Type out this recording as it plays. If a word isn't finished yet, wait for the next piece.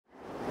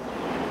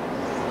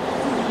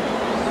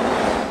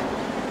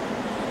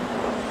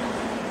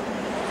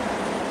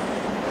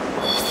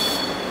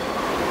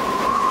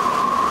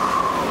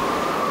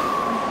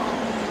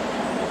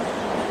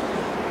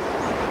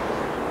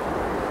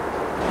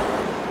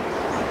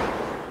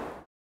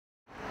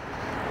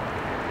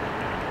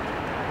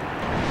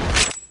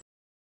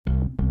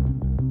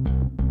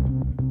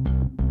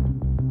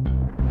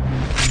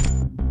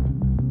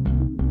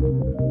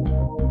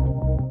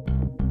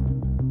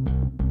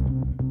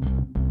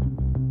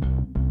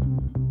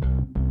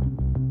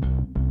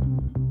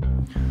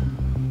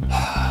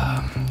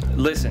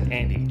Listen,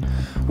 Andy,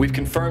 we've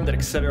confirmed that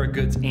Etc.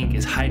 Goods Inc.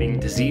 is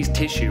hiding diseased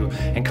tissue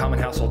and common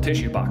household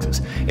tissue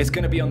boxes. It's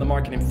going to be on the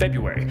market in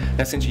February.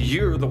 Now, since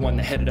you're the one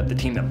that headed up the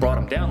team that brought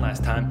him down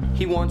last time,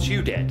 he wants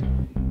you dead.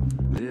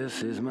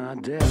 This is my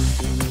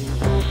destiny.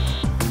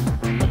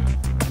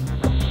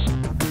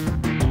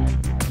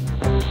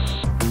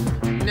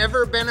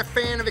 Never been a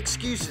fan of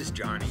excuses,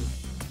 Johnny.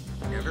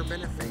 Never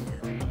been a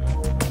fan.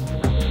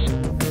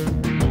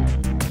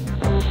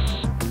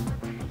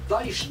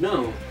 Thought you should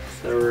know.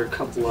 There were a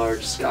couple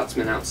large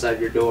Scotsmen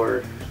outside your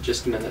door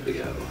just a minute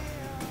ago.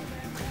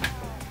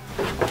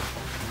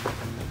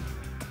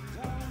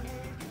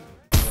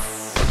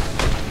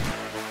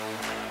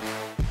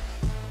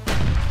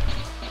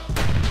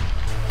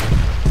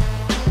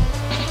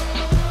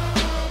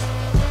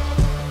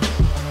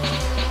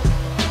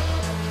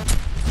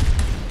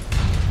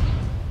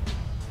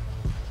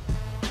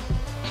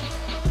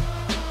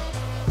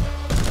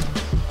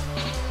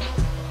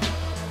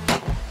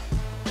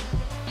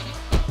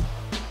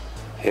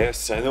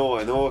 Yes, I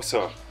know,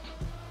 sir.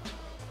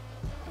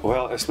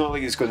 Well, it's not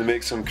like he's going to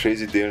make some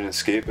crazy daring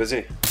escape, is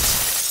he?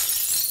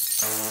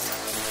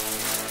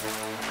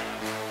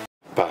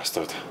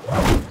 Bastard.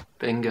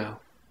 Bingo.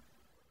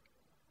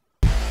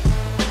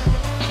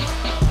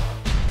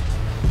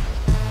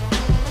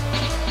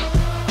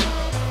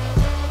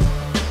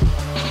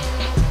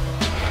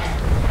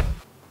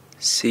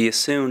 See you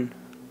soon.